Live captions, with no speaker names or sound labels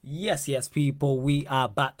Yes, people. We are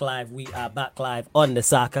back live. We are back live on the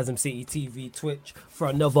Sarcasm City TV Twitch for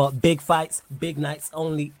another Big Fights, Big Nights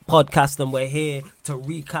Only podcast. And we're here to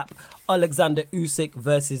recap OLEKSANDR USYK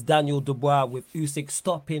versus Daniel Dubois, with Usyk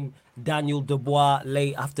stopping Daniel Dubois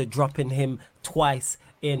late after dropping him twice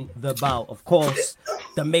in the bout. Of course,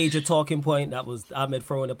 the major talking point, that was Ahmed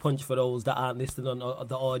throwing a punch for those that aren't listening on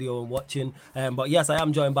the audio and watching. But yes, I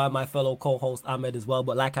am joined by my fellow co-host Ahmed as well.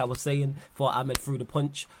 But like I was saying, before Ahmed threw the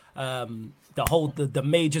punch, the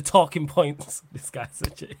major talking points. This guy's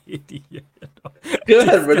such an idiot. Go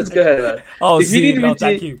ahead, bro. Just go ahead, man. Oh, see, no,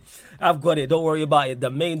 thank you. I've got it. Don't worry about it.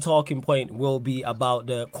 The main talking point will be about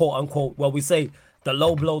the quote-unquote, well, we say the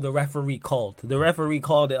low blow the referee called. The referee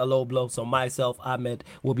called it a low blow, so myself, Ahmed,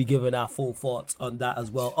 will be giving our full thoughts on that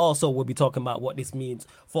as well. Also, we'll be talking about what this means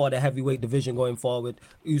for the heavyweight division going forward.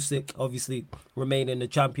 Usyk, obviously, remaining the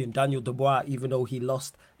champion. Daniel Dubois, even though he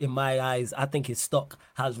lost, in my eyes, I think his stock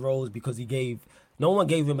has rose because no one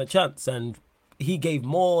gave him a chance, and he gave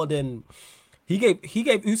more than... He gave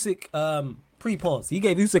Usyk pre-pause. He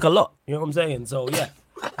gave Usyk a lot. You know what I'm saying? So, yeah.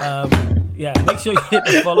 Make sure you hit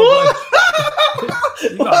the follow button.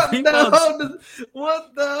 What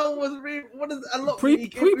the hell was what is a lot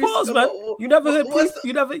pre-pause, man? You never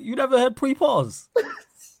heard pre-pause.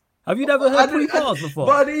 Have you never heard pre-pause before?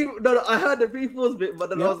 But I heard the pre-pause bit, but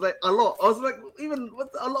then I was like a lot. I was like, even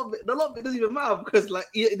what's a lot bit? The lot bit doesn't even matter because like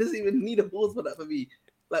it doesn't even need a pause for that for me.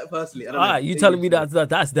 Like personally, I don't know. You telling me that's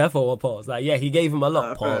definitely a pause? Like, yeah, he gave him a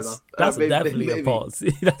lot. Pause. That's definitely a pause.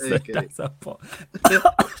 That's a pause.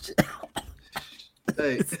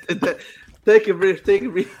 Hey, take a breath.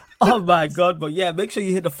 Oh my god! But yeah, make sure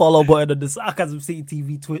you hit the follow button on the Sarcasm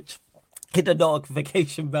CTV Twitch. Hit the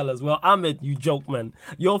notification bell as well. Ahmed, you joke, man.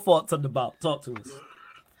 Your thoughts on the bout? Talk to us.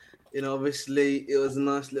 You know, obviously, it was a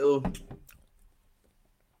nice little.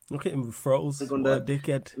 Look at him, he froze. What a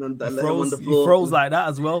dickhead. You froze like that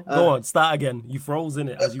as well. Go on, start again. You froze in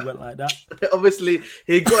it as you went like that. Obviously,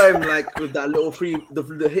 he got him like with that little free.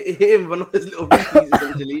 Hit him with his little free piece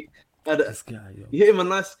essentially. This guy, yo. You hit him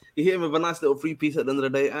with a nice little free piece at the end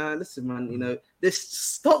of the day. Listen, man, you know this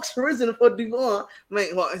stock's risen for Dubois,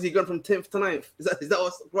 mate. What has he gone from 10th to 9th? Is that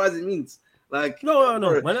what surprising means? Like no.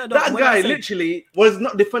 That guy literally was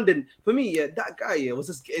not defending. For me, yeah, that guy was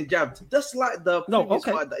just getting jabbed, just like the previous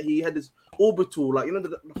fight that he had his orbital, like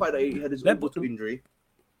the fight that he had his orbital injury.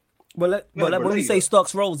 When we say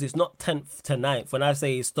stocks rose, it's not 10th to 9th. When I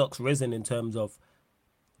say his stocks risen in terms of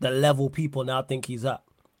the level people now think he's at.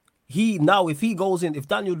 If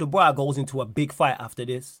Daniel Dubois goes into a big fight after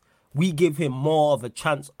this, we give him more of a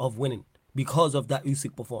chance of winning because of that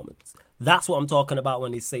Usyk performance. That's what I'm talking about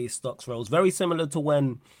when they say stocks rose. Very similar to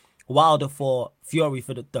when Wilder fought Fury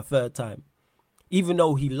for the third time. Even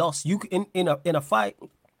though he lost, in a fight,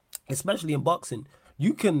 especially in boxing,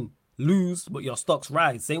 you can lose, but your stocks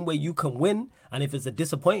rise. Same way you can win, and if it's a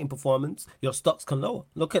disappointing performance, your stocks can lower.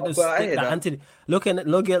 Look at the stick that Anthony. Look at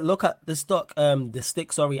the stock. The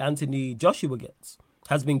stick. Anthony Joshua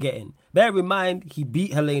has been getting. Bear in mind, he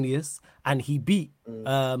beat Hellenius and he beat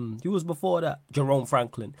who was before that? Jerome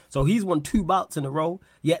Franklin. So he's won 2 bouts in a row.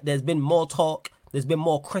 Yet there's been more talk. There's been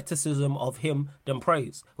more criticism of him than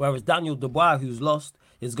praise. Whereas Daniel Dubois, who's lost,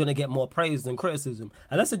 is going to get more praise than criticism.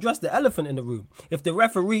 And let's address the elephant in the room. If the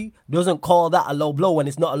referee doesn't call that a low blow when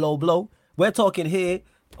it's not a low blow, we're talking here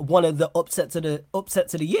one of the upsets of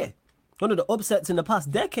the year. One of the upsets in the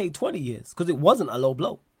past decade, 20 years, because it wasn't a low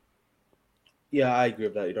blow. Yeah, I agree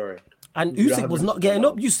with that. You're right. And Usyk was not getting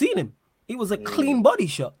up. You seen him. It was a clean body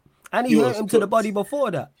shot. And he hurt him to the body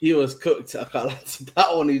before that. He was cooked. I can't lie to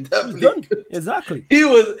that one. He definitely cooked. Exactly.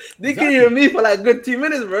 They couldn't hear me for like a good 2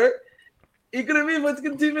 minutes, bro. He couldn't hear me for a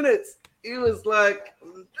good 2 minutes. He was like,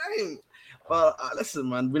 dang. But listen,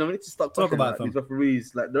 man, we need to stop talking about these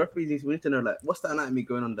referees. Like the referees, we need to know, like, what's the anatomy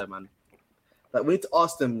going on there, man? Like, we need to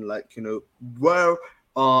ask them, like, where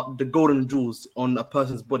are the golden jewels on a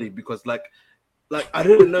person's body? Because, like I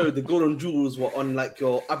didn't know the golden jewels were on like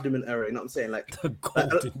your abdomen area. You know what I'm saying? Like the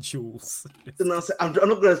golden jewels. I'm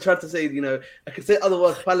not going to try to say, I could say other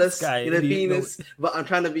words, phallus, penis, but I'm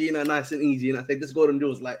trying to be, nice and easy. And I say this golden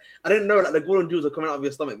jewels. Like I didn't know like the golden jewels are coming out of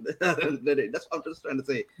your stomach. That's what I'm just trying to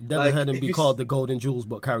say. Never heard them be called the golden jewels,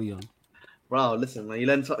 but carry on. Bro, listen, man, you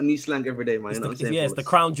learn new slang every day, man. You know what I'm saying? Yeah, it's the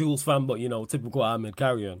crown jewels fan, but typical Ahmed.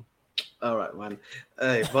 Carry on. All right, man.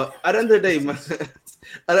 Hey, but at the end of the day, man.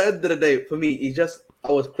 At the end of the day, for me,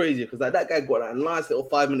 I was crazy because like that guy got a nice little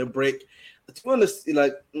 5-minute break. To be honest,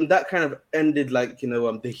 like that kind of ended like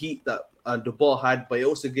the heat that the ball had, but it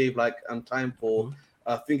also gave like time for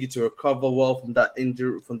Fingy to recover well from that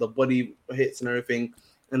injury, from the body hits and everything.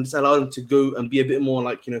 and this allowed him to go and be a bit more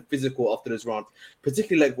like, physical after this round,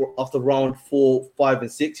 particularly like after round 4, 5,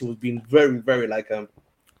 and 6. He was being very, very like he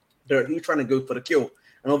was trying to go for the kill.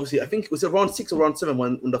 And obviously, I think it was around 6 or round 7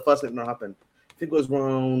 when the first knockdown happened. I think it was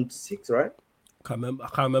round 6, right? I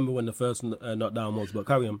can't remember when the first knockdown was, but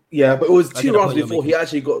carry on. Yeah, but it was 2 rounds before he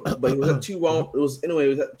actually got. But it was at 2 rounds. It was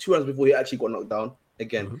 2 rounds before he actually got knocked down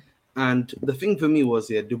again. Mm-hmm. And the thing for me was,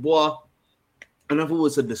 Dubois. And I've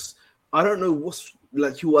always said this. I don't know what's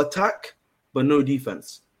like. He will attack, but no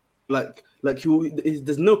defense. Like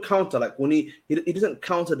there's no counter. Like when he doesn't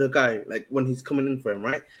counter the guy like when he's coming in for him,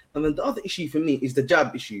 right? And then the other issue for me is the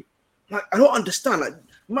jab issue. Like I don't understand. Like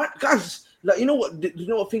my guys. Like, you know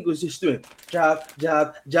what Finger was just doing? Jab,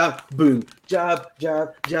 jab, jab, boom. Jab,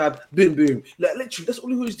 jab, jab, boom, boom. Like, literally, that's all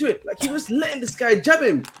he was doing. Like, he was letting this guy jab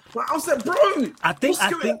him. Like, I was like, bro. I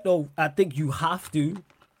think you have to,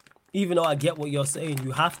 even though I get what you're saying,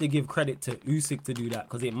 you have to give credit to Usyk to do that,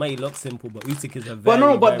 because it may look simple, but Usyk is a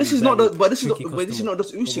very, this is not just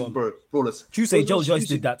Usyk, bro. Flawless. You say Joe Joyce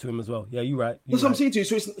did that to him as well. Yeah, you're right. That's what I'm saying to you.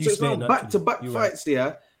 So it's now back-to-back fights,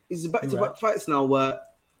 yeah? It's back-to-back fights now where...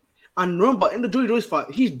 And remember, in the Joey Joyce fight,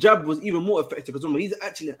 his jab was even more effective, because remember, he's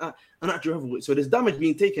actually an actual heavyweight. So there's damage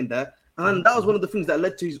being taken there. And that was one of the things that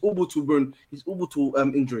led to his orbital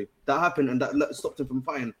injury that happened, and that stopped him from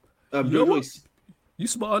fighting Joey Joyce. You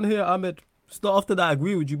spot on here, Ahmed. Start after that, I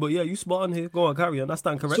agree with you, but yeah, you spot on here. Go on, carry on. That's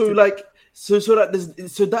stand correct. So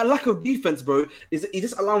that lack of defense, bro, is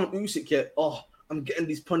just allowing Usyk here. Oh, I'm getting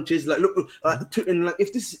these punches. Like, look,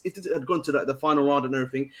 if this had gone to the final round and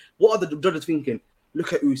everything, what are the judges thinking?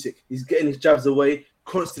 Look at Usyk. He's getting his jabs away,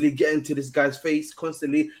 constantly getting to this guy's face,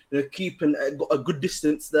 constantly, keeping a good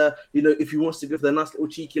distance there. If he wants to go for the nice little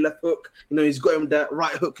cheeky left hook, he's got him there.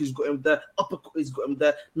 Right hook, he's got him there. Uppercut, he's got him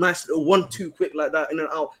there. Nice little 1-2 quick like that, in and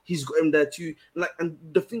out. He's got him there too. And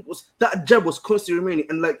the thing was, that jab was constantly remaining.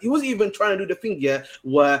 And he wasn't even trying to do the thing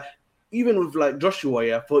where. Even with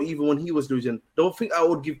Joshua, for even when he was losing, the one thing I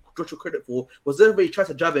would give Joshua credit for was whenever he tried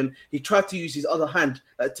to jab him, he tried to use his other hand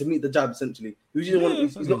to meet the jab. Essentially, he's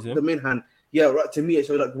not the main hand. Yeah, right, to meet it.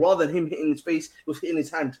 So rather than him hitting his face, it was hitting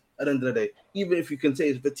his hand at the end of the day. Even if you can say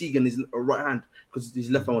it's fatigue in his right hand, because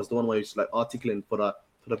his left hand was the one where he's articulating for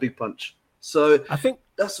the big punch. So I think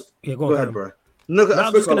that's go ahead, bro. No, I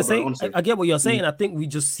was just gonna say, I get what you're saying. I think we've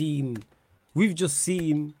just seen.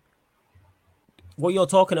 What you're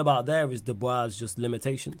talking about there is Dubois' just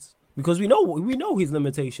limitations, because we know his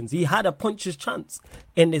limitations. He had a puncher's chance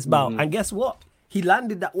in this bout, and guess what? He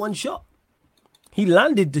landed that one shot. He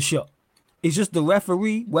landed the shot. It's just the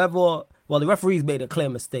referee, the referees made a clear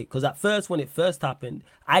mistake, because at first, when it first happened,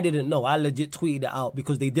 I didn't know. I legit tweeted it out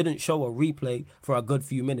because they didn't show a replay for a good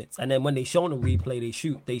few minutes, and then when they shown a replay,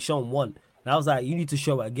 they shown one. And I was like, you need to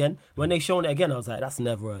show it again. When they shown it again, I was like, that's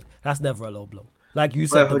never a low blow. Like you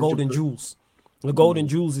said, the golden jewels. The golden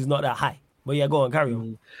jewels is not that high. But yeah, go on, carry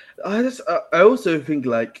on. I also think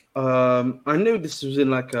I know this was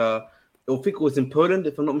in I think it was in Poland,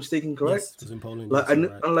 if I'm not mistaken, correct? Yes, it was in Poland.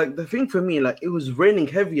 And the thing for me, it was raining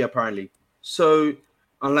heavy apparently. So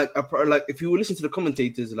if you were listening to the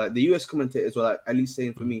commentators, the US commentators were at least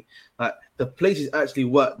saying for me, the place is actually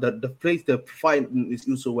wet. The place the fight is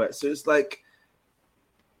also wet. So it's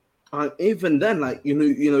even then,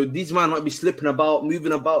 these men might be slipping about,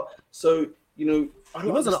 moving about. So it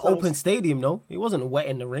wasn't an open stadium, no. It wasn't wet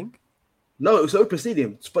in the ring. No, it was an open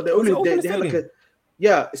stadium. But they had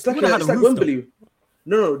it's like Wembley.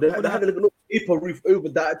 No, they had a little paper roof over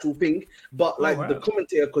the actual thing. But the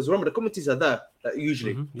commentator, because remember the commentators are there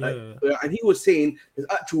usually. And he was saying there's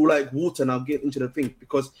actual water now getting into the thing,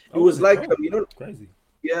 because it was crazy.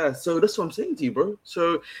 Yeah, so that's what I'm saying to you, bro.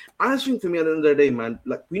 So I just think for me at the end of the day, man,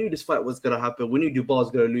 we knew this fight was gonna happen. We knew Dubois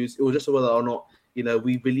was gonna lose. It was just whether or not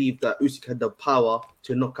we believed that Usyk had the power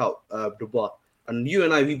to knock out Dubois. And you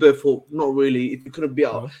and I, we both thought, not really. If you couldn't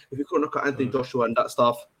knock out Anthony Joshua and that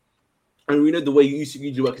stuff. And we know the way Usyk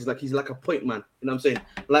usually works is he's like a point man. You know what I'm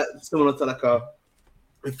saying? Similar to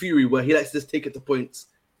a Fury, where he likes to just take it to points,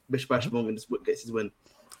 bish bash boom, and just gets his win.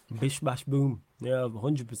 Bish bash boom. Yeah,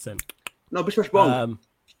 100%. No, bish bash bong.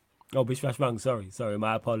 Bish bash bang. Sorry,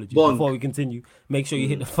 my apologies. Bong. Before we continue, make sure you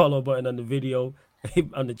hit the follow button on the video.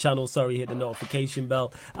 On the channel, hit the notification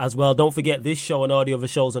bell as well. Don't forget, this show and all the other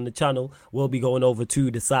shows on the channel will be going over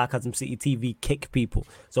to the Sarcasm City TV Kick people.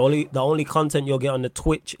 So the only content you'll get on the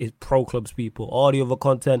Twitch is Pro Clubs people. All the other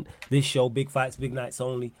content, this show, big fights, big nights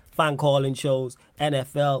only, fan calling shows,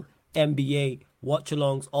 NFL, NBA,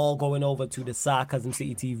 watch-alongs, all going over to the Sarcasm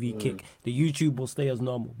City TV Kick. The YouTube will stay as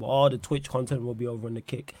normal, but all the Twitch content will be over in the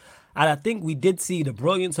Kick. And I think we did see the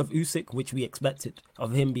brilliance of Usyk, which we expected,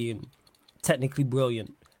 of him being technically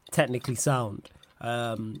brilliant, technically sound.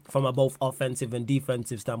 from a both offensive and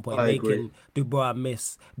defensive standpoint, making Dubois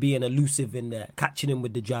miss, being elusive in there, catching him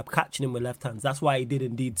with the jab, catching him with left hands. That's why he did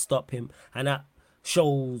indeed stop him, and that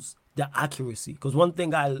shows the accuracy. Because one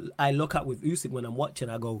thing I look at with Usyk when I'm watching,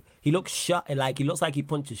 I go, he looks sharp, like he looks like he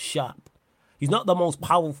punches sharp. He's not the most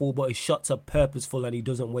powerful, but his shots are purposeful and he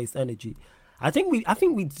doesn't waste energy. I think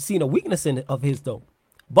we've seen a weakness of his though,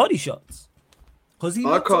 body shots. Because he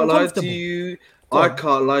looks uncomfortable. I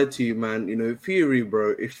can't lie to you, man. You know, Fury,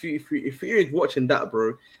 bro. If Fury's watching that,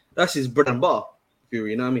 bro, that's his bread and butter.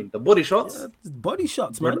 Fury, you know what I mean? The body shots, body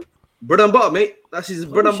shots, man. Bread and butter, mate. That's his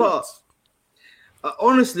bread and butter.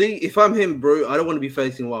 Honestly, if I'm him, bro, I don't want to be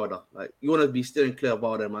facing Wilder. Like, you want to be steering clear of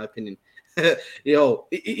Wilder, in my opinion. Yo,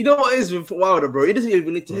 you know what it is with Wilder, bro? He doesn't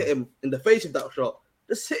even need to hit him in the face with that shot.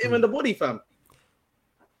 Just hit him in the body, fam.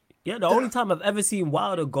 Yeah, the only time I've ever seen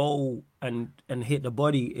Wilder go and hit the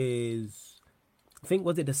body is, I think,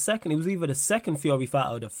 was it the second? It was either the second Fury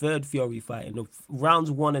fight or the third Fury fight. In the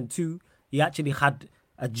rounds 1 and 2, he actually had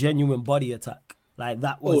a genuine body attack. Like,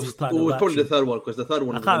 that was his plan. It was probably the third one, because the third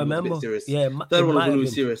one was a bit serious. Yeah, third one was really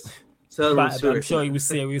serious. I'm sure he was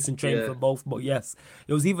serious and trained for both, but yes,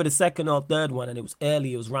 it was either the second or third one, and it was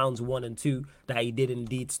early. It was rounds 1 and 2 that he did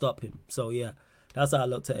indeed stop him. So yeah, that's how I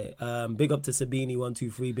looked at it. Big up to Sabini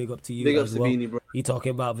 123. Big up to you. Big up as Sabini, well. bro. He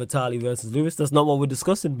talking about Vitali versus Lewis. That's not what we're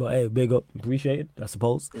discussing, but hey, big up, appreciate it, I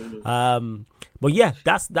suppose. But yeah,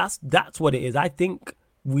 that's what it is. I think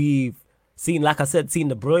we've seen, like I said,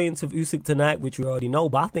 the brilliance of Usyk tonight, which we already know.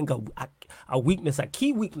 But I think a weakness, a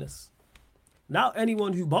key weakness. Now,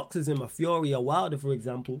 anyone who boxes him, a Fury, a Wilder, for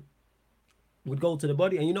example, would go to the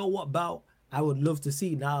body. And you know what bout I would love to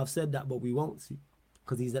see? Now I've said that, but we won't see.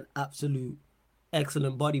 Because he's an absolute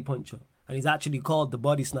excellent body puncher. And he's actually called the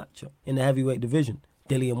body snatcher in the heavyweight division,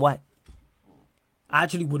 Dillian White. I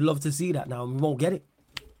actually would love to see that now, and we won't get it.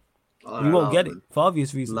 We won't get it for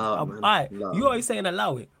obvious reasons. All right, you always saying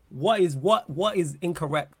allow it. What is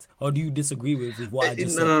incorrect, or do you disagree with what I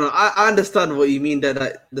just said? No. I understand what you mean.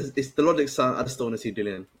 That it's the logic sound. I just don't want to see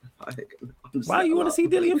Dillian. Why you want to see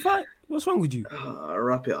Dillian fight? What's wrong with you?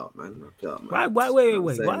 Wrap it up, man. Why? Wait.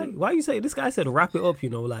 Why you say this guy said wrap it up? You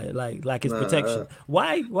know, like it's protection.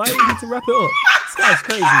 Why do you need to wrap it up? This guy's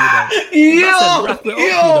crazy, you know. Wrap it up, you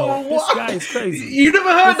know. This guy is crazy. You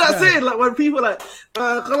never heard that saying? Like when people like,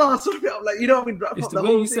 wrap it up. Like, you know what I mean? Wrap it's up the the way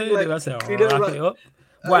whole you thing, say like, it. I said, wrap it up.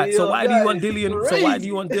 Right, so why do you want Dillian? So why do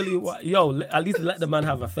you want Dillian? Yo, at least let the man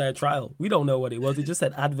have a fair trial. We don't know what it was. It just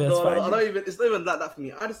said adverse finding. I don't even. It's not even like that for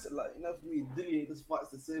me. I just like, you know, for me, Dillian just fights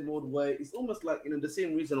the same old way. It's almost like, you know, the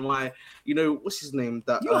same reason why, you know, what's his name?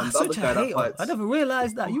 That you are the such other guy a hater. that fights. I never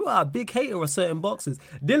realized that you are a big hater of certain boxers.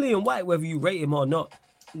 Dillian White, whether you rate him or not,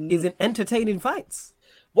 is in entertaining fights.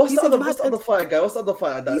 What's the other fight guy? What's the other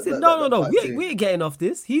fight? No. We're getting off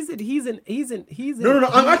this. He's in. No.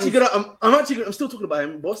 I'm still talking about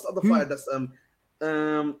him. What's the other fight? That's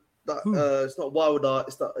it's not Wilder.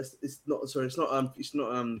 It's not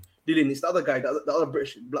Dillian. It's the other guy, the other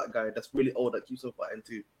British black guy that's really old that you saw fighting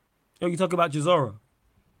too. Oh, you talking about Chisora?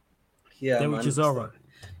 Yeah, man. Chisora.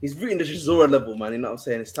 He's reaching the Chisora level, man. You know what I'm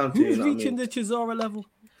saying? It's time to. Who's reaching the Chisora level?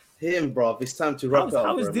 Him, bro. It's time to wrap up.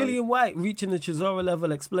 How is Dillian White reaching the Chisora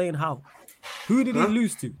level? Explain how. Who did he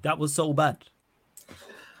lose to? That was so bad.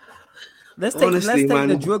 Let's take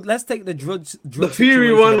the drug. The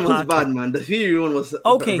Fury one was bad, man. The Fury one was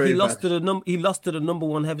okay. He lost to the number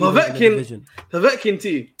one heavyweight in the division. Povetkin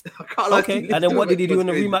too. Okay, and then what did he do in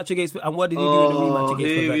the rematch against? And what did he do in the rematch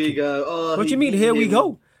against Povetkin? Here we go. What you mean? Here we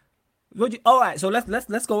go. All right, so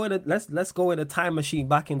let's go in a time machine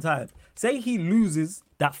back in time. Say he loses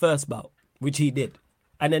that first bout, which he did,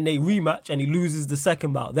 and then they rematch and he loses the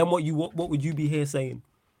second bout. Then what would you be here saying?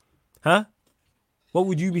 Huh? What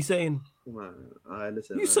would you be saying? Man,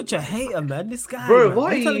 you're such a hater, man. This guy, bro. Man.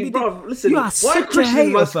 Why are you, bro? Listen, you are such a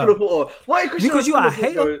hater, Why because you are a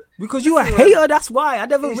hater. Because you are a hater. That's why I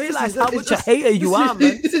never realized how much a hater you are,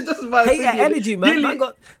 man. This is just my hater energy, man. Man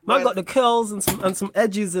got the curls and some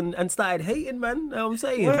edges and started hating, man. You know what I'm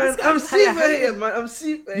saying? Man, I'm super hating, man. I'm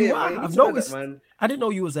super hating. I've noticed, man. I didn't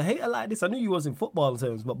know you was a hater like this. I knew you was in football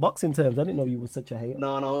terms, but boxing terms, I didn't know you was such a hater.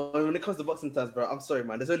 No. When it comes to boxing terms, bro, I'm sorry,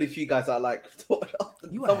 man. There's only a few guys I like.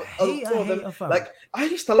 You a hater, fam. Like, I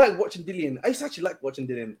used to like watching Dillian. I used to actually like watching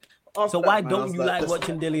Dillian. So why don't you like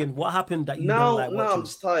watching Dillian? What happened that you don't like watching? Now I'm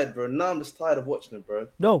just tired, bro. Now I'm just tired of watching it, bro.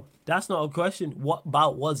 No, that's not a question. What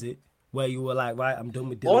bout was it where you were like, right, I'm done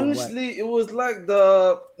with Dillian? Honestly, it was like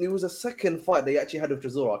it was a second fight they actually had with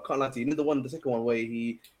Chisora. I can't lie to you. You know the second one where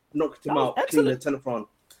he knocked him out clean the 10th round.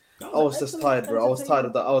 I was just tired, bro. I was tired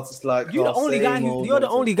of that. I was just like, you're the only guy. You're the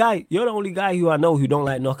only guy who I know who don't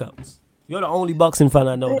like knockouts. You're the only boxing fan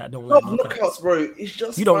I know that don't like knockouts, bro. It's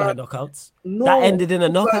just you don't like knockouts. No, that ended in a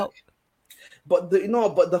knockout. But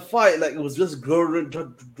the fight, like, it was just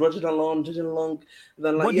drudging along.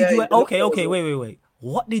 Then, like, what did you? Okay, wait.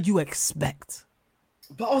 What did you expect?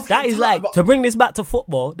 That is like, to bring this back to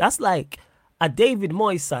football, that's like a David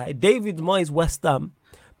Moyes side, David Moyes West Ham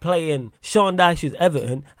playing Sean Dyche's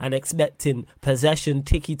Everton and expecting possession,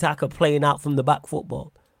 tiki-taka, playing out from the back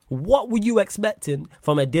football. What were you expecting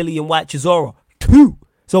from a Dillian White Chisora 2?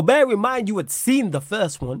 So bear in mind you had seen the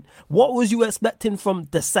first one. What was you expecting from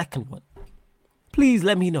the second one? Please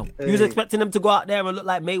let me know. You was expecting them to go out there and look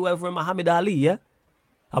like Mayweather and Muhammad Ali, yeah?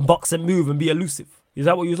 And box and move and be elusive. Is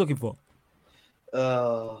that what you was looking for?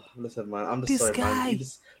 Listen, man. I'm just sorry, man.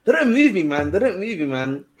 They don't move me,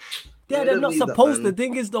 man. Yeah, they're not supposed. The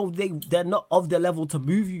thing is, though, they're not of the level to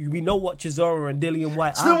move you. We know what Chisora and Dillian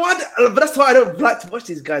White are. But that's why I don't like to watch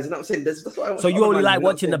these guys. You know what I'm saying? That's why I watch. So you only like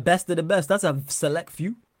watching the best of the best. That's a select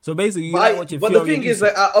few. So basically, you like watching. But the thing is,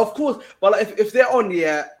 like, of course, but like, if they're on,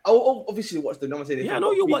 I'll obviously watch them. You know what I'm saying? Yeah, I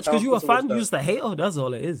know you watch because you're a fan. You're just a hater. That's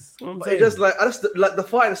all it is. You know what I'm saying? Just like, the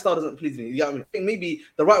fighting style doesn't please me. You know what I mean? I think maybe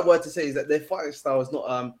the right word to say is that their fighting style is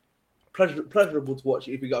not pleasurable to watch.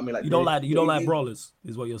 If you got me, like, you don't like brawlers,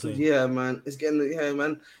 is what you're saying. Yeah, man. It's getting man. You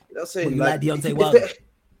know what I'm saying? Like Deontay Wilder.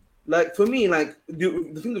 Like, for me, like, the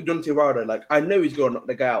thing with Deontay Wilder, like, I know he's going to knock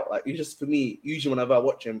the guy out. Like, it's just, for me, usually whenever I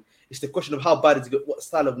watch him, it's the question of how bad is he, what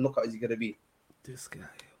style of knockout is he going to be. This guy.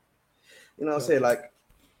 You know what I'm saying? Like,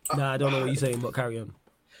 I don't know what you're saying, but carry on.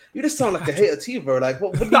 You just sound like a hater too, bro. Like,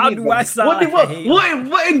 what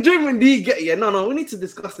enjoyment do you get? Yeah, no, we need to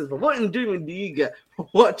discuss this, bro. What enjoyment do you get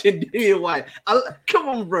watching Dillian White? Come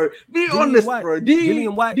on, bro. Be honest, bro.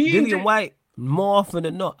 Dillian White, more often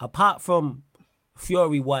than not, apart from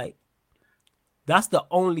Fury White, that's the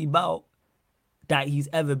only bout that he's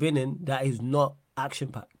ever been in that is not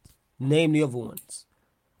action-packed. Name the other ones.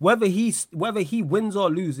 Whether he wins or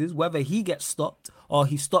loses, whether he gets stopped or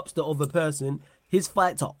he stops the other person, his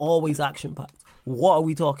fights are always action-packed. What are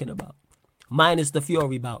we talking about? Minus the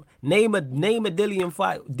Fury bout. Name a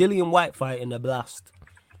Dillian White fight in the last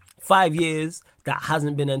 5 years that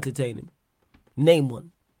hasn't been entertaining. Name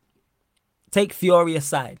one. Take Fury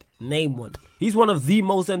aside. Name one. He's one of the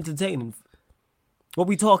most entertaining. What are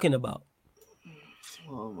we talking about?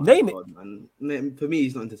 Oh name God, it. Man. For me,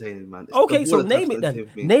 he's not entertaining, man. Okay, so name it then.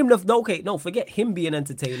 Name forget him being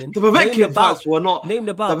entertaining. The Povetkin fights were not. Name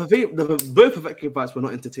the bout. Both Povetkin fights were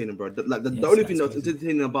not entertaining, bro. The only thing that was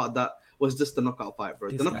entertaining about that was just the knockout fight, bro.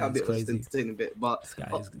 The knockout bit was just entertaining bit, but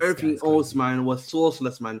everything else, man, was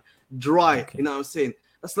sauceless, man. Dry. Okay. You know what I'm saying?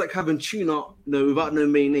 That's like having tuna, without no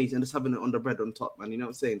mayonnaise and just having it on the bread on top, man. You know what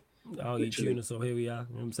I'm saying? I'll eat tuna, so here we are.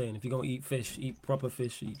 You know what I'm saying? If you're going to eat fish, eat proper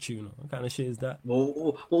fish, eat tuna. What kind of shit is that?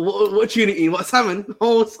 What tuna eating? What, salmon?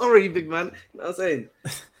 Oh, sorry, big man. You know what I'm saying?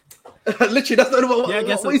 Literally, that's not what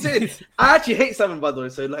are you saying? I actually hate salmon, by the way,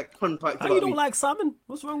 so like, fun fact. You don't like salmon?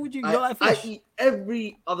 What's wrong with you? You don't like fish? I eat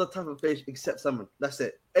every other type of fish except salmon. That's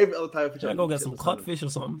it. Every other type of fish. I go get some codfish or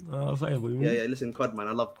something. Yeah, listen, cod, man.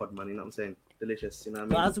 I love cod, man. You know what I'm saying? Delicious, you know what I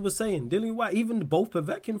mean? But as I was saying, Dillian White, even both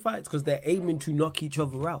Povetkin fights, because they're aiming to knock each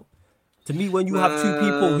other out. To me, when you have two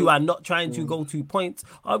people who are not trying to go to points,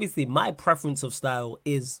 obviously my preference of style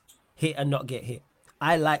is hit and not get hit.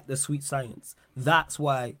 I like the sweet science. That's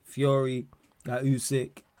why Fury,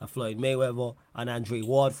 Usyk, Floyd Mayweather, and Andre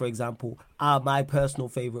Ward, for example, are my personal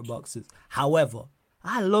favorite boxers. However,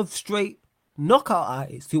 I love straight knockout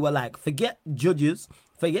artists who are like, forget judges,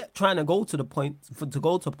 forget trying to go to the points,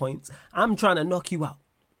 I'm trying to knock you out.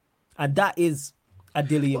 And that is a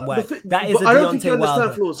Dillian White. That is a Deontay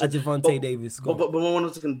Wilder, a Gervonta Davis. But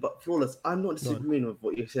 1 second, but Flawless, I'm not disagreeing with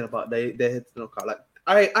what you're saying about their head to knockout. Like,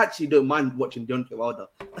 I actually don't mind watching Deontay Wilder.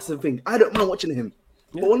 That's the thing. I don't mind watching him.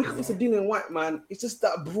 But when it comes to Dillian White, man, it's just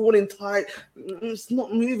that brawling tight. It's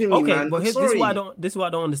not moving me, man. Okay, but this is why I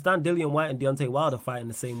don't understand Dillian White and Deontay Wilder fighting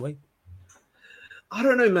the same way. I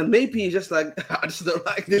don't know, man. Maybe he's just like, I just don't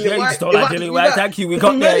like Dillian White. Yeah, you just don't like Dillian White. Thank you. We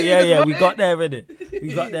got there. Yeah. We got there already.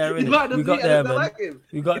 We got there, man. We got there.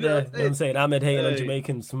 You know what I'm saying? Ahmed Hayes and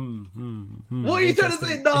Jamaicans. What are you trying to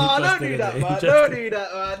say? No, don't do that, man. Don't do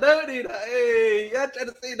that. Hey, you're trying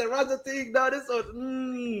to say the Raza thing. No, this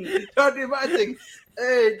one. Don't do my thing.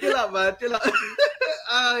 Hey, chill out, man. Chill out.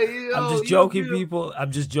 I'm just joking, people. I'm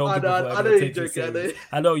just joking. I know you're joking.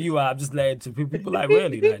 I know you are. I'm just letting to people like,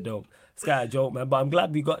 really, like, though. This guy a joke, man, but I'm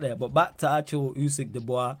glad we got there. But back to actual Usyk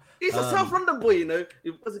Dubois. He's a South London boy, you know.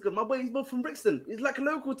 My boy, he's both from Brixton. He's like a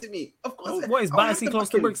local to me. Of course. What is Battersea close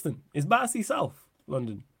to Brixton? Is Battersea South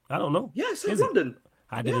London? I don't know. Yeah, South London.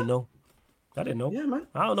 I didn't know. I didn't know. Yeah, man.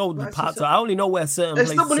 I don't know the parts. I only know where certain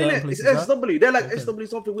places. It's SW. They're like SW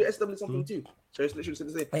something. We're SW something too. So it's literally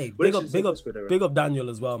the same. Hey, big up Daniel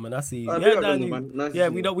as well, man. I see. Daniel. Man.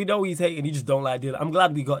 Nice we know he's hating. He just don't like it. I'm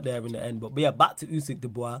glad we got there in the end. But yeah, back to Usyk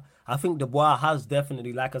Dubois. I think Dubois has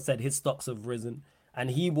definitely, like I said, his stocks have risen, and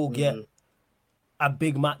he will get a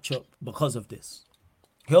big matchup because of this.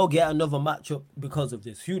 He'll get another matchup because of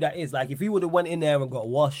this. Who that is? Like if he would have went in there and got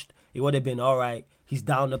washed, it would have been all right. He's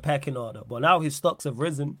down the pecking order. But now his stocks have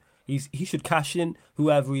risen. He should cash in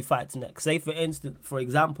whoever he fights next. Say for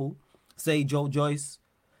example, say Joe Joyce.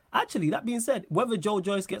 Actually, that being said, whether Joe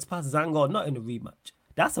Joyce gets past Zhang or not in the rematch,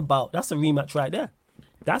 that's a rematch right there.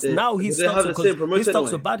 Now his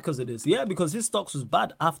stocks are bad because of this. Yeah, because his stocks was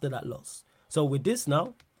bad after that loss. So with this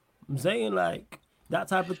now, I'm saying like that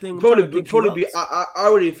type of thing. Probably. I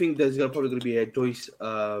already think there's probably going to be a Joyce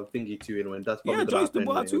thingy too. You know, and that's probably Joyce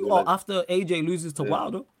Dubois too. Or after AJ loses to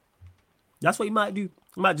Wilder, that's what he might do.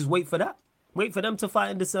 He might just wait for that. Wait for them to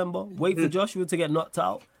fight in December. Wait for Joshua to get knocked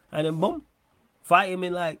out, and then boom, fight him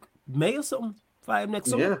in like May or something. Fight him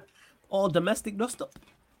next summer. Yeah. All domestic dust up.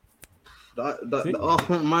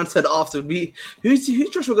 Man said after me. Who's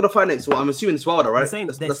Joshua gonna fight next? Well, I'm assuming it's Wilder, right? They're saying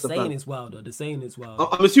it's Wilder.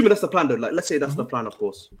 I'm assuming that's the plan, though. Like, let's say that's the plan, of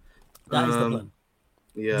course. That is the plan.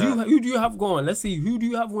 Yeah. Who do you have going? Let's see. Who do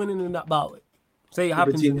you have winning in that bout? Say it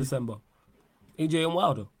happens in December. AJ and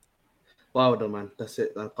Wilder. Wilder, man. That's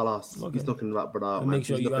it. Kalas. Okay. He's knocking that brother out. Make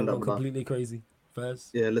sure you don't go completely crazy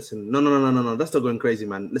first. Yeah, listen. No. That's not going crazy,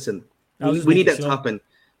 man. Listen. We need that to happen.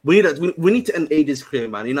 We need to end AJ's career,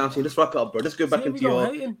 man. You know what I'm saying? Let's wrap it up, bro. Let's go back into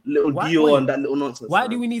your little deal and that little nonsense. Why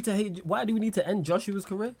do we need to end Joshua's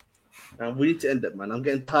career? We need to end it, man. I'm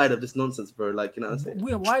getting tired of this nonsense, bro. Like, you know what I'm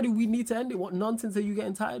saying? Why do we need to end it? What nonsense are you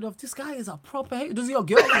getting tired of? This guy is a proper hater. Does your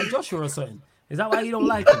girl like Joshua or something? Is that why you don't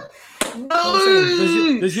like him?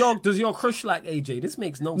 No. Does your crush like AJ? This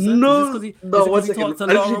makes no sense. No. One second.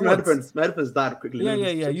 My headphones died quickly.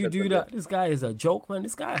 Yeah. You do that. This guy is a joke, man.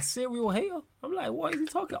 This guy is a serial hater. I'm like, what is he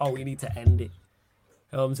talking? Oh, we need to end it.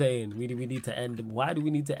 You know what I'm saying? We need to end him. Why do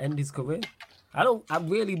we need to end his career? I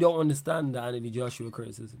really don't understand the Anthony Joshua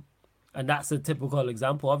criticism. And that's a typical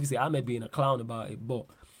example. Obviously, I may be being a clown about it, but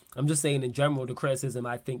I'm just saying in general, the criticism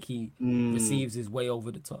I think he receives is way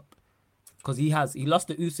over the top. Because he lost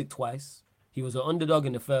to Usyk twice. He was an underdog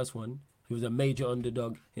in the first one. He was a major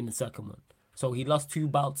underdog in the second one. So he lost 2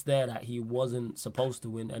 bouts there that he wasn't supposed to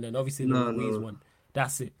win. And then obviously the Ruiz one.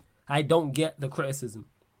 That's it. I don't get the criticism.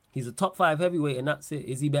 He's a top 5 heavyweight and that's it.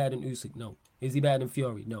 Is he better than Usyk? No. Is he better than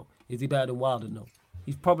Fury? No. Is he better than Wilder? No.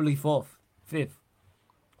 He's probably 4th, 5th.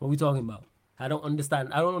 What are we talking about? I don't understand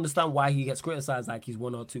why he gets criticized like he's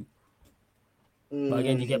 1 or 2. But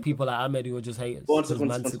again, you get people like Ahmed who are just haters. Because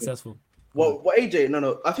man's successful. Well, AJ,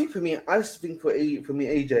 no. I think for me,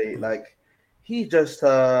 AJ, like, he just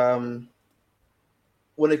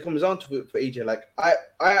when it comes down to it for AJ, like, I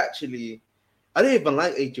didn't even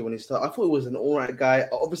like AJ when he started. I thought he was an alright guy.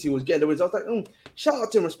 Obviously, he was getting the wins. I was like, shout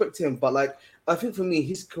out to him, respect to him. But like, I think for me,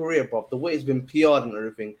 his career, Bob, the way it's been PR'd and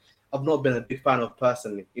everything, I've not been a big fan of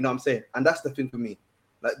personally. You know what I'm saying? And that's the thing for me.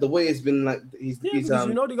 Like the way it's been, like he's because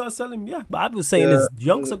you know they gotta sell him. Yeah, but I was saying this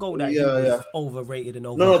yonks ago that he was overrated and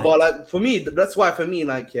overhyped. No, but like for me, that's why for me,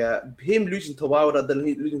 like him losing to Wilder, then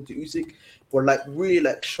he losing to Usyk, but like really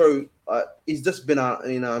like show, he's just been a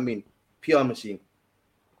PR machine.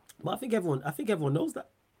 But I think everyone knows that.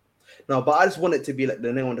 No, but I just want it to be like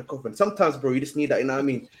the nail on the coffin. Sometimes, bro, you just need that. You know what I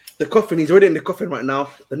mean? The coffin, he's already in the coffin right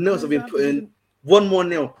now. The nails have been put in. One more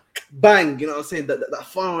nail. Bang, you know what I'm saying? That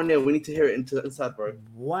final nail, we need to hear it inside, bro.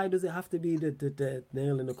 Why does it have to be the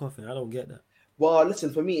nail in the coffin? I don't get that. Well,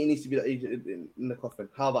 listen, for me, it needs to be in the coffin.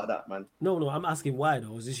 How about that, man? No, I'm asking why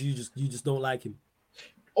though. Is this you just don't like him?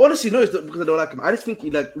 Honestly, no, it's not because I don't like him. I just think we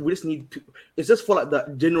just need to, it's just for like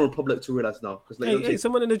the general public to realize now. Because hey,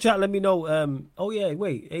 someone in the chat, let me know.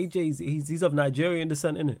 AJ's he's of Nigerian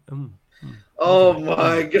descent, innit? Oh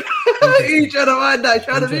my god, you trying to find that?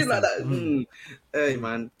 Trying to be like that? Hey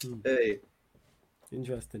man, hey.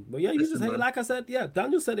 Interesting, but yeah, he's just like I said. Yeah,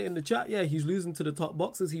 Daniel said it in the chat. Yeah, he's losing to the top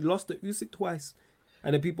boxers. He lost to Usyk twice,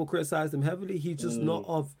 and then people criticized him heavily. He's just not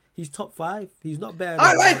of. He's top 5. He's not bad.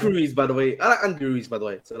 I like Ruiz, by the way. I like Andy Ruiz, by the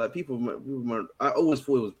way. So like people I always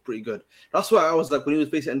thought he was pretty good. That's why I was like when he was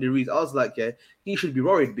facing Andy Ruiz, I was like, yeah, he should be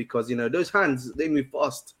worried because those hands they move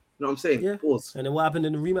fast. You know what I'm saying? Yeah. Pause. And then what happened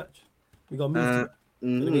in the rematch? We got moved.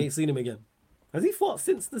 And we ain't seen him again. Has he fought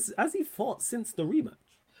since the rematch?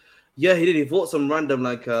 Yeah, he did. He fought some random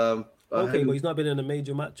like. Okay, but he's not been in a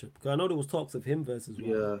major matchup. Because I know there was talks of him versus.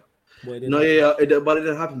 Yeah. But it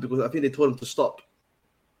didn't happen because I think they told him to stop.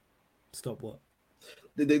 Stop what?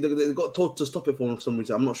 They got told to stop it for some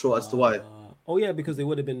reason. I'm not sure as to why. Oh yeah, because they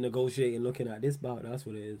would have been negotiating, looking at this bout. That's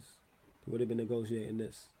what it is. They would have been negotiating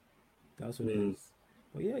this. That's what it is.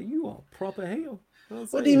 But yeah, you are proper hater.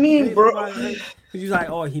 What do you mean, bro? Because you're like,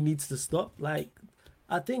 oh, he needs to stop. Like,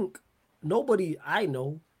 I think nobody I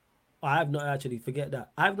know, I have not actually, forget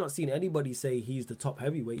that. I've not seen anybody say he's the top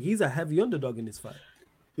heavyweight. He's a heavy underdog in this fight.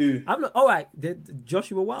 Who? I'm not. All right,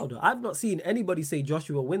 Joshua Wilder. I've not seen anybody say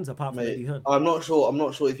Joshua wins apart from Eddie Hearn. I'm not sure. I'm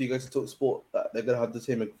not sure if you go to Talk Sport that they're gonna have the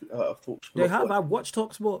same talk. They have. I watched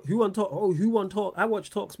Talk Sport. Who on Talk? Oh, who on Talk? I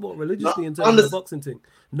watch Talk Sport religiously in terms of the boxing thing.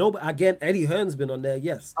 No, but again, Eddie Hearn's been on there.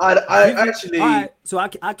 Yes. I actually. All right, so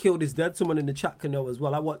I killed this dead. Someone in the chat can know as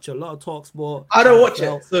well. I watch a lot of Talk Sport. I don't watch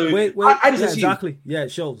it. So wait. I just exactly. Yeah,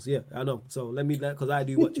 it shows. Yeah, I know. So let me because I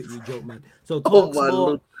do watch it. You joke, man. So Talk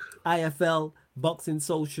Sport, IFL, Boxing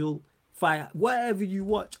Social. Fight, whatever you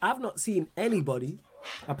watch, I've not seen anybody,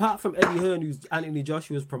 apart from Eddie Hearn, who's Anthony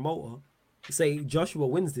Joshua's promoter, say Joshua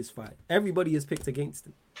wins this fight. Everybody is picked against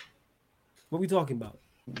him. What are we talking about?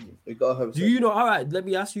 Do you know? All right, let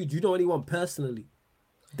me ask you. Do you know anyone personally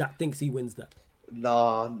that thinks he wins that?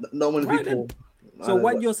 Nah, not many people. So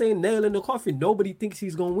when you're saying nail in the coffin, nobody thinks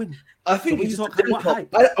he's gonna win. I think he's just Gen Pop.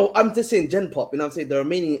 I'm just saying Gen Pop. You know what I'm saying? The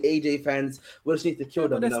remaining AJ fans, we just need to kill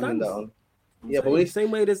them. Yeah, but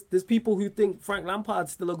same way there's people who think Frank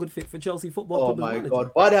Lampard's still a good fit for Chelsea Football Club. Oh my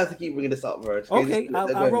God, why do I have to keep bringing this up, bro? Okay,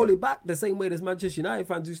 I'll roll it back the same way there's Manchester United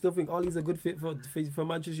fans who still think Ollie's a good fit for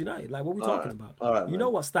Manchester United. Like, what are we talking about? All right, you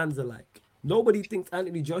know what stands are like. Nobody thinks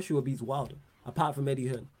Anthony Joshua beats Wilder, apart from Eddie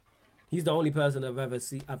Hearn. He's the only person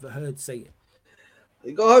I've heard say it.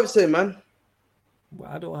 You got hope, say, man.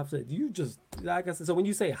 Well, I don't have to. You just, like I said. So when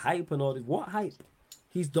you say hype and all this, what hype?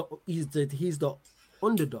 He's the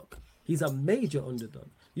underdog. He's a major underdog.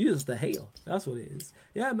 You're just a hater. That's what it is.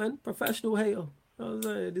 Yeah, man. Professional hater.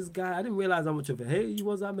 This guy, I didn't realize how much of a hater he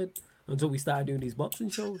was, Ahmed, until we started doing these boxing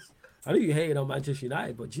shows. I knew you hated on Manchester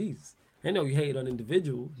United, but jeez. I know you hated on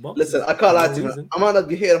individual boxers. Listen, I can't lie to you, man. I might not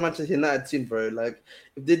be hating on Manchester United team, bro. Like,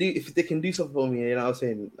 if they can do something for me, you know what I'm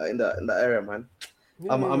saying? Like, in that area, man.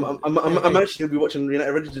 Yeah, I'm actually be watching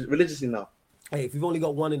United religiously now. Hey, if you've only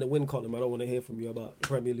got one in the win column, I don't want to hear from you about the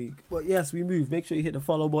Premier League. But yes, we move. Make sure you hit the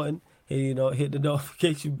follow button. Hit the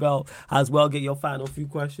notification bell as well. Get your final few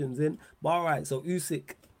questions in. But all right, so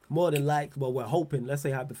Usyk, more than like, well, we're hoping, let's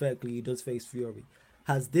say hypothetically, he does face Fury.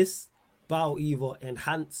 Has this bout either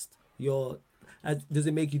enhanced your, does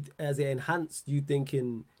it make you, has it enhanced you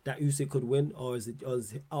thinking that Usyk could win, or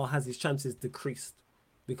has his chances decreased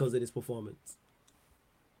because of this performance?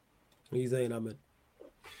 What are you saying, Ahmed?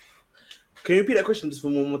 Can you repeat that question just for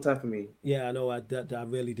one more time for me? Yeah, I know I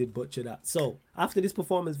really did butcher that. So, after this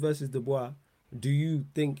performance versus Dubois, do you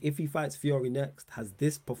think if he fights Fury next, has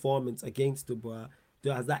this performance against Dubois,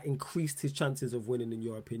 has that increased his chances of winning in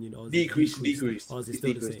your opinion? Or decreased. Or is it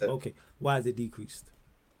still the same? Okay, why is it decreased?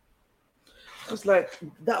 It's like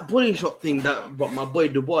that body shot thing that my boy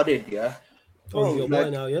Dubois did, yeah? Oh, he's your boy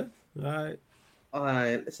now, yeah? All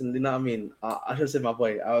right. Listen, you know what I mean? I should say my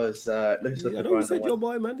boy. I was looking I don't say your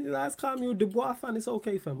boy, man. Last time you Dubois fan, it's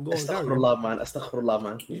okay, fam. Go on, Astaghfirullah,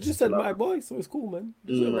 man. You just said my boy, so it's cool, man.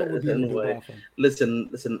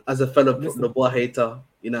 Listen. As a fellow Dubois hater,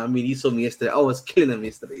 you know what I mean? You saw me yesterday. I was killing him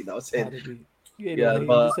yesterday. You know what I'm saying? You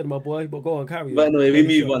just said my boy, but go on, carry on. But anyway, we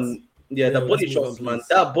move on. Yeah, the body shots, man.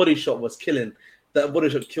 That body shot was killing. That body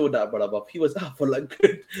shot killed that brother, but he was out for like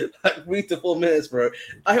good, like 3 to 4 minutes, bro.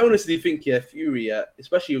 I honestly think, Fury,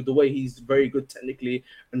 especially with the way he's very good technically,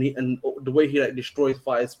 and the way he like destroys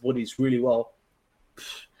fighters' bodies really well.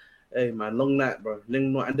 Hey man, long night, bro.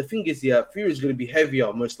 Long night. And the thing is, Fury is going to be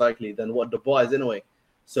heavier most likely than what Dubois is anyway.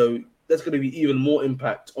 So that's going to be even more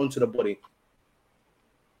impact onto the body.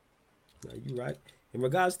 You're right. In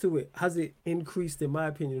regards to it, has it increased, in my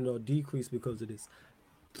opinion, or decreased because of this?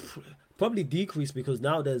 Probably decreased, because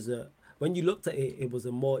now when you looked at it, it was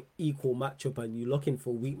a more equal matchup, and you're looking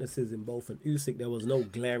for weaknesses in both. And Usyk, there was no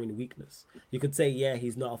glaring weakness. You could say,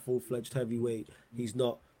 he's not a full-fledged heavyweight. He's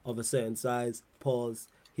not of a certain size. Pause.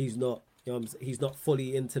 He's not, he's not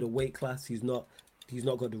fully into the weight class. He's not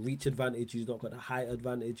got the reach advantage. He's not got the height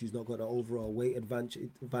advantage. He's not got the overall weight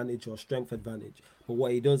advantage or strength advantage. But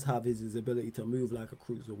what he does have is his ability to move like a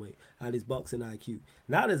cruiserweight and his boxing IQ.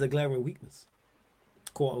 Now there's a glaring weakness,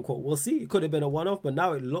 quote unquote. We'll see. It could have been a one-off, but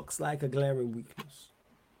now it looks like a glaring weakness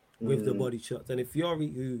with the body shots. And if Fury,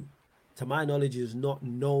 who to my knowledge is not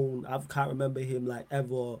known, I can't remember him like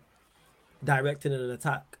ever directing an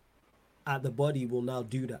attack at the body, will now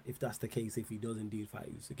do that if that's the case. If he does indeed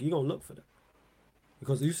fight Usyk, you're gonna look for that.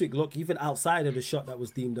 Because Usyk looked, even outside of the shot that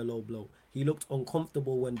was deemed a low blow, he looked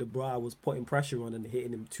uncomfortable when Dubois was putting pressure on and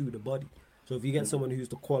hitting him to the body. So if you get someone who's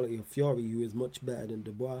the quality of Fury, who is much better than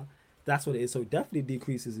Dubois, That's what it is. So it definitely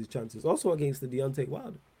decreases his chances. Also against the Deontay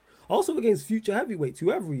Wilder. Also against future heavyweights,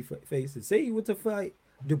 whoever he faces. Say he were to fight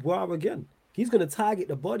Dubois again. He's going to target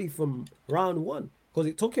the body from round 1. Because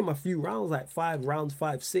it took him a few rounds, like 5 rounds,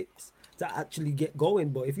 5, 6, to actually get going.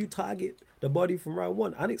 But if you target the body from round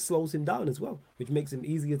 1, and it slows him down as well, which makes him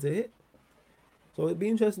easier to hit. So it'd be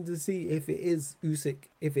interesting to see if it is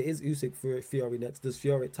Usyk for Fury next. Does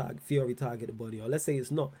Fury target the body? Or let's say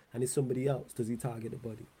it's not, and it's somebody else. Does he target the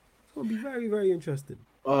body? It's going to be very, very interesting.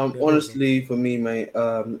 Honestly, for me, mate,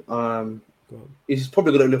 he's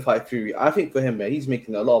probably going to fight Fury. I think for him, man, he's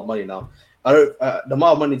making a lot of money now. The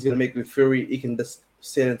amount of money he's going to make with Fury, he can just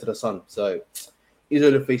sail into the sun. So he's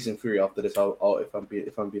only facing Fury after this. If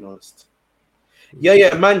I'm being honest.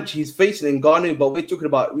 Yeah, man, he's facing Ngannou, but we're talking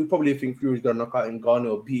about, we probably think Fury's going to knock out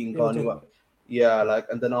Ngannou or beat Ngannou. Yeah, like,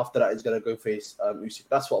 and then after that, he's going to go face Usyk.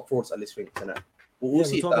 That's what frauds at least think, isn't it? We'll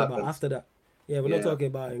see we're talking about after that. Yeah, we're not talking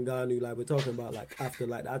about Ngannou, like, we're talking about, like, after,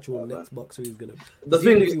 like, the actual next boxer who's going to... The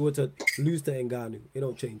thing if he were to lose to Ngannou, it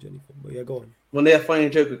don't change anything, but yeah, go on. Well, they're funny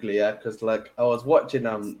joke quickly, yeah, because, like, I was watching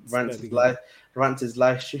Rance's live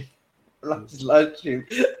stream, and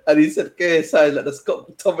he said, KSI, like, the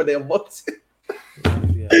Scott McTominay boxing.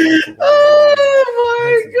 Oh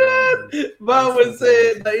my god! Man was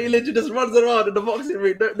saying that he literally just runs around in the boxing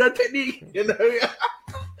ring, no technique, you know.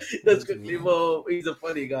 That's quickly more. He's a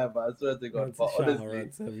funny guy, man. I swear to God. But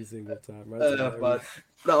honestly, every single time. But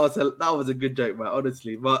that was a good joke, man.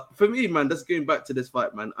 Honestly, but for me, man, just going back to this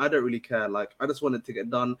fight, man, I don't really care. Like, I just wanted to get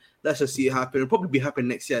done. Let's just see it happen. It'll probably be happening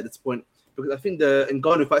next year at this point, because I think the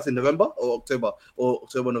Ngannou fights in November or October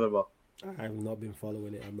November. I have not been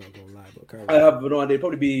following it. I'm not gonna lie, but I have no idea.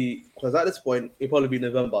 Probably be, because at this point it'll probably be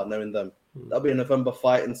November, knowing them. That'll be a November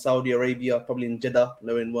fight in Saudi Arabia, probably in Jeddah,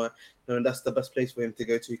 knowing that's the best place for him to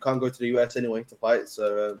go to. He can't go to the US anyway to fight,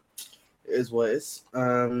 so it is what it is.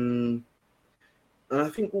 And I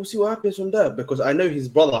think we'll see what happens from there, because I know his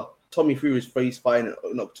brother Tommy Fury's fighting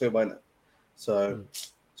in October, innit? So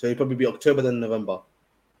he'll probably be October then November.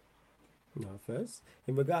 No, first.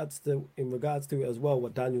 In regards to it as well,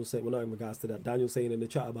 what Daniel said, well, not in regards to that, Daniel saying in the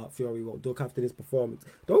chat about Fury won't duck after this performance.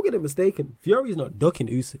 Don't get it mistaken. Fury's not ducking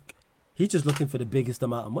Usyk. He's just looking for the biggest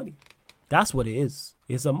amount of money. That's what it is.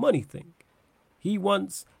 It's a money thing. He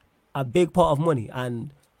wants a big pot of money,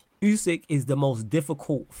 and Usyk is the most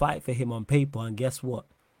difficult fight for him on paper, and guess what?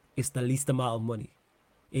 It's the least amount of money.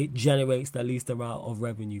 It generates the least amount of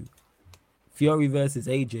revenue. Fury versus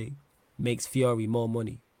AJ makes Fury more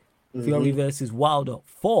money. Fury versus Wilder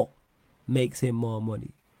 4 makes him more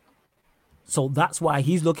money. So that's why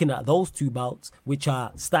he's looking at those two bouts, which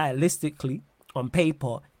are stylistically, on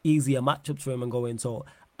paper, easier matchups for him and going, so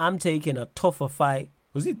I'm taking a tougher fight.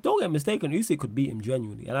 Don't get mistaken, Usyk could beat him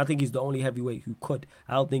genuinely. And I think he's the only heavyweight who could.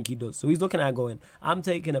 I don't think he does. So he's looking at going, I'm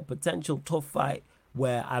taking a potential tough fight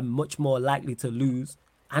where I'm much more likely to lose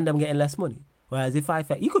and I'm getting less money. Whereas if I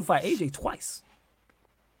fight, he could fight AJ twice.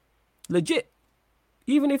 Legit.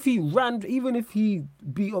 Even if he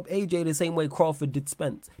beat up AJ the same way Crawford did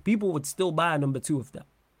Spence, people would still buy a number 2 of that.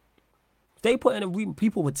 If they put in a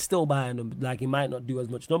people would still buy a number. Like, he might not do as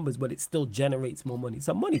much numbers, but it still generates more money. It's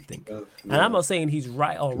a money thing. And I'm not saying he's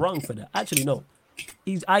right or wrong for that. Actually, no.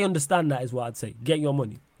 I understand that is what I'd say. Get your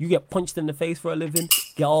money. You get punched in the face for a living,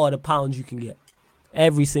 get all the pounds you can get.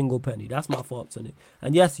 Every single penny. That's my thoughts on it.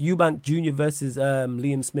 And yes, Eubank Jr. versus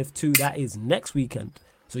Liam Smith 2, that is next weekend.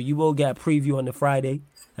 So you will get a preview on the Friday,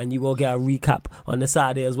 and you will get a recap on the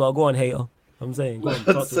Saturday as well. Go on, hater. I'm saying. Go on,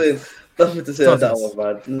 nothing to say on that one,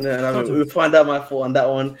 man. We'll find out my thought on that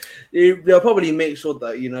one. They'll probably make sure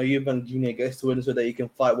that, Eubank Jr. gets to win so that he can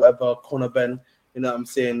fight whatever Conor Ben. You know what I'm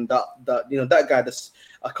saying? That guy,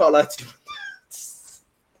 I can't lie to you.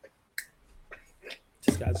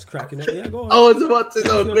 This guy's cracking up. Yeah, go on. I was about to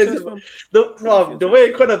go crazy. The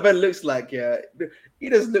way Conor Ben looks like, he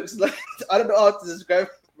just looks like, I don't know how to describe it,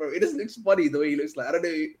 bro. He just looks funny the way he looks like. I don't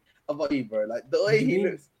know about you, bro. Like, the way he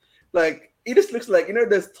looks, like, he just looks like,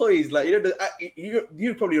 there's toys, like,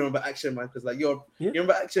 you probably remember Action Man, because, like, you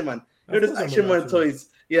remember Action Man. There's Action Man toys.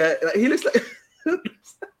 Yeah, like, he looks like,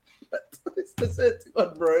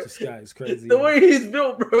 God, bro. This guy is crazy. The way he's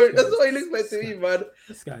built, bro. That's what he looks like to me, man.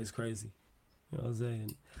 This guy is crazy. You know what I'm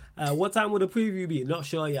saying? What time will the preview be? Not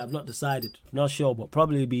sure yet. I've not decided. Not sure, but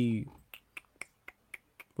probably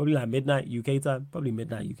like midnight UK time. Probably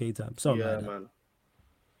midnight UK time. Something like that. Man.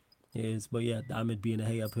 Yes, but yeah, Ahmed being a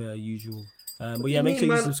hey up here, usual. But yeah, make sure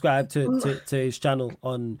you subscribe to his channel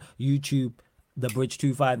on YouTube, The Bridge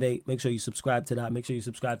 258. Make sure you subscribe to that. Make sure you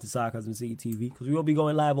subscribe to Sarcasm City TV, because we will be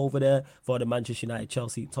going live over there for the Manchester United,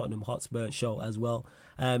 Chelsea, Tottenham Hotspur show as well.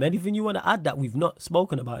 Anything you want to add that we've not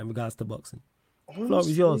spoken about in regards to boxing? Floor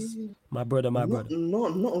is yours, my brother.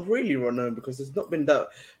 Not really, Ron, because there's not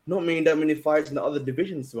many that many fights in the other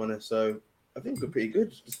divisions, to be honest. So I think we're pretty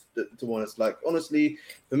good, to be honest. Like, honestly,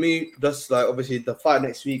 for me, that's like obviously the fight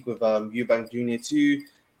next week with Eubank Jr. 2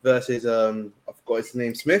 versus I forgot his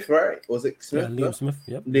name, Smith, right? Was it Smith? Yeah, Liam Smith.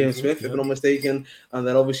 Yep. Liam Smith, if I'm not mistaken. And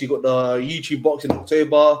then obviously got the YouTube box in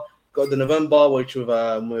October. Got the November, which with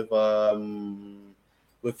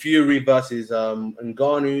Fury versus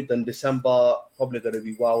Ngannou. Then December probably going to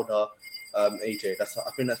be Wilder, AJ. I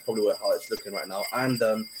think that's probably how it's looking right now. And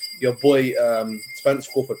your boy Spence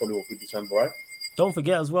Crawford probably will be December, right? Don't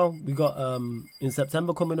forget as well, we got in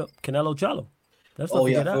September coming up Canelo Charlo. Let's not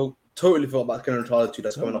forget that. Totally forgot about Canelo Charlo too.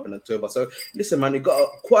 That's coming up in October. So listen, man, you got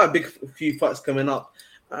quite a big few fights coming up,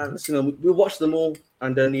 and listen, we'll watch them all,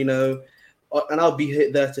 and then and I'll be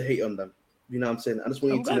there to hate on them. You know what I'm saying? I just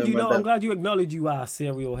want you to know, man. I'm glad you acknowledge you are a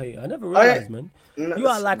serial hater. I never realized, man. You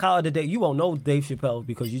are like out of the day. You won't know Dave Chappelle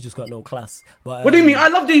because you just got no class. But what do you mean? I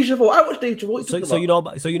love Dave Chappelle. I watch Dave Chappelle. So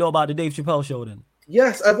you know about the Dave Chappelle show then?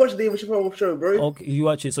 Yes, I watched the Dave Chappelle show, bro. Okay, you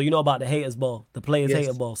watch it. So you know about the haters ball, the players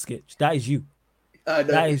hater ball sketch. That is you.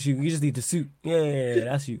 That is you. You just need the suit. Yeah,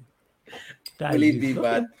 that's you. Believe me,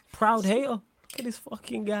 man. Proud hater. Look at this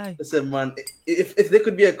fucking guy. Listen, man. If there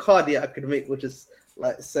could be a card I could make, which is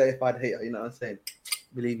like certified hater, you know what I'm saying?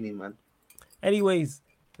 Believe me, man. Anyways,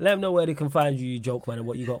 let them know where they can find you joke, man, and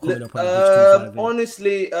what you got coming up on the Bridge 258.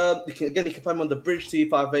 Honestly, you can find me on the Bridge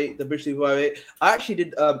 258, the Bridge 258.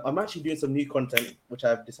 I'm actually doing some new content, which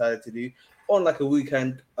I've decided to do on like a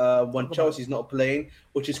weekend when Chelsea's not playing,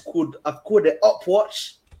 which is I've called it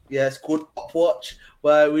Upwatch. Yeah, it's called Upwatch,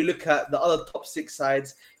 where we look at the other top 6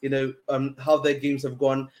 sides, how their games have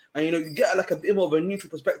gone, and you get like a bit more of a neutral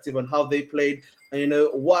perspective on how they played, and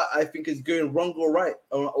what I think is going wrong or right,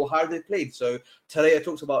 or how they played. So today I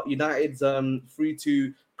talked about United's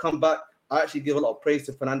 3-2 comeback. I actually give a lot of praise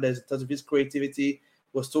to Fernandes in terms of his creativity.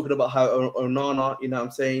 Was talking about how Onana, you know what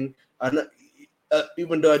I'm saying, and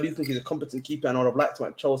even though I do think he's a competent keeper and I would have liked him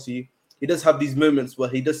at Chelsea, he does have these moments where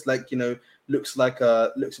he just looks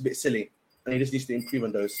a bit silly, and he just needs to improve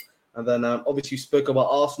on those. And then obviously you spoke about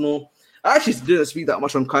Arsenal. I actually didn't speak that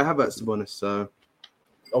much on Kai Havertz, to be honest. So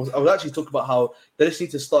I was actually talking about how they just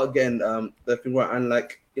need to start getting their thing right. And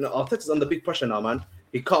Arteta's under big pressure now, man.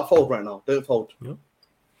 He can't fold right now. Don't fold.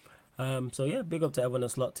 Yeah. So yeah, big up to everyone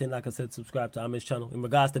that's locked in. Like I said, subscribe to Amir's channel. In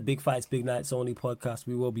regards to Big Fights, Big Nights Only podcast,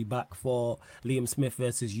 we will be back for Liam Smith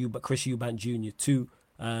versus Chris Eubank Jr. 2.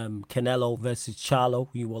 Canelo versus Charlo.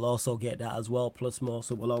 You will also get that as well, plus more.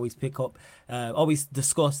 So we'll always always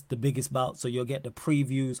discuss the biggest bout. So you'll get the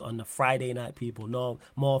previews on the Friday night, people. No,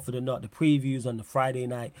 more often than not, the previews on the Friday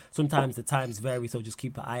night. Sometimes the times vary, so just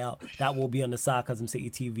keep an eye out. That will be on the Sarcasm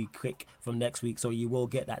City TV quick from next week. So you will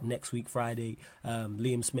get that next week, Friday,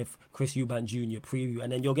 Liam Smith, Chris Eubank Jr. preview.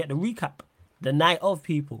 And then you'll get the recap the night of,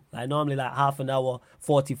 people. Like normally like half an hour,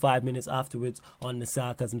 45 minutes afterwards on the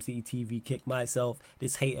Sarcasm City TV kick. Myself,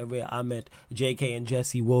 this hater Ray Ahmed, JK and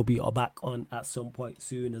Jesse will be back on at some point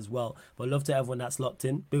soon as well. But love to everyone that's locked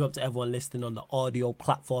in. Big up to everyone listening on the audio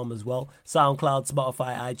platform as well. SoundCloud,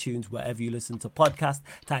 Spotify, iTunes, wherever you listen to podcasts.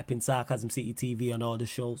 Type in Sarcasm City TV and all the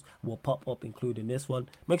shows will pop up, including this one.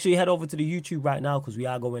 Make sure you head over to the YouTube right now because we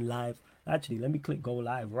are going live. Actually, let me click go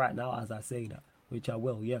live right now as I say that, which I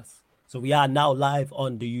will, yes. So we are now live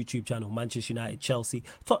on the YouTube channel, Manchester United, Chelsea,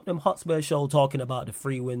 Tottenham Hotspur show, talking about the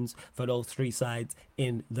 3 wins for those 3 sides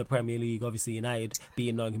in the Premier League. Obviously, United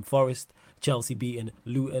beating Nottingham Forest, Chelsea beating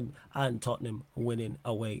Luton, and Tottenham winning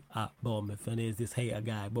away at Bournemouth. And here's this hater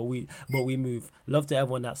guy, but we move. Love to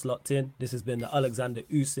everyone that's locked in. This has been the OLEKSANDR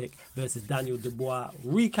USYK versus Daniel Dubois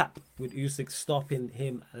recap, with Usyk stopping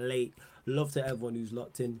him late. Love to everyone who's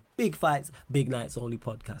locked in. Big Fights, Big Nights Only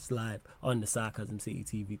podcast live on the Sarcasm City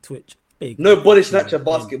TV Twitch. No body snatcher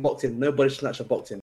basket boxing. No body snatcher boxing.